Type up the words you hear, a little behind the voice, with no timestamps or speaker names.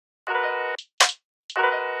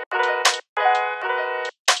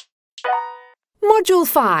Module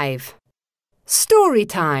 5. Story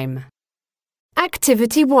time.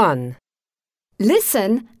 Activity 1.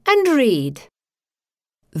 Listen and read.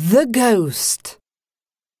 The Ghost.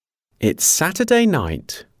 It's Saturday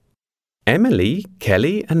night. Emily,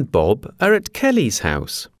 Kelly and Bob are at Kelly's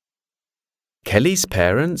house. Kelly's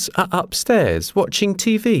parents are upstairs watching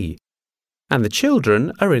TV and the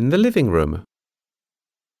children are in the living room.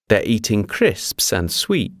 They're eating crisps and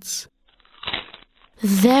sweets.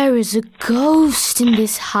 There is a ghost in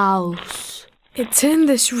this house. It's in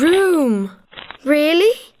this room.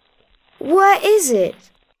 Really? Where is it?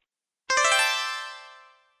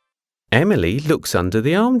 Emily looks under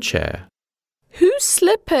the armchair. Whose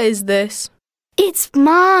slipper is this? It's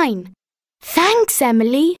mine. Thanks,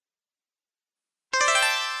 Emily.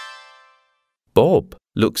 Bob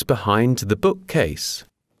looks behind the bookcase.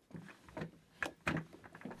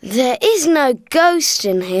 There is no ghost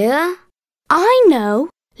in here. I know.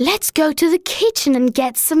 Let's go to the kitchen and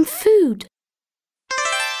get some food.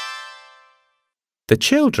 The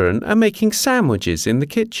children are making sandwiches in the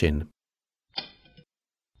kitchen.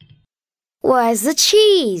 Where's the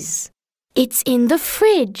cheese? It's in the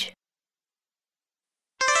fridge.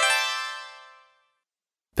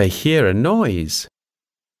 They hear a noise.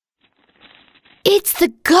 It's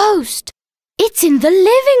the ghost. It's in the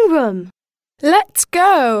living room. Let's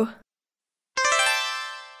go.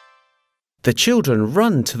 The children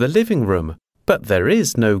run to the living room, but there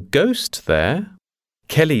is no ghost there.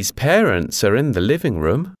 Kelly's parents are in the living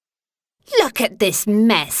room. Look at this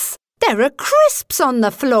mess. There are crisps on the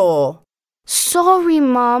floor. Sorry,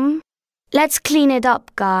 Mum. Let's clean it up,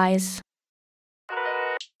 guys.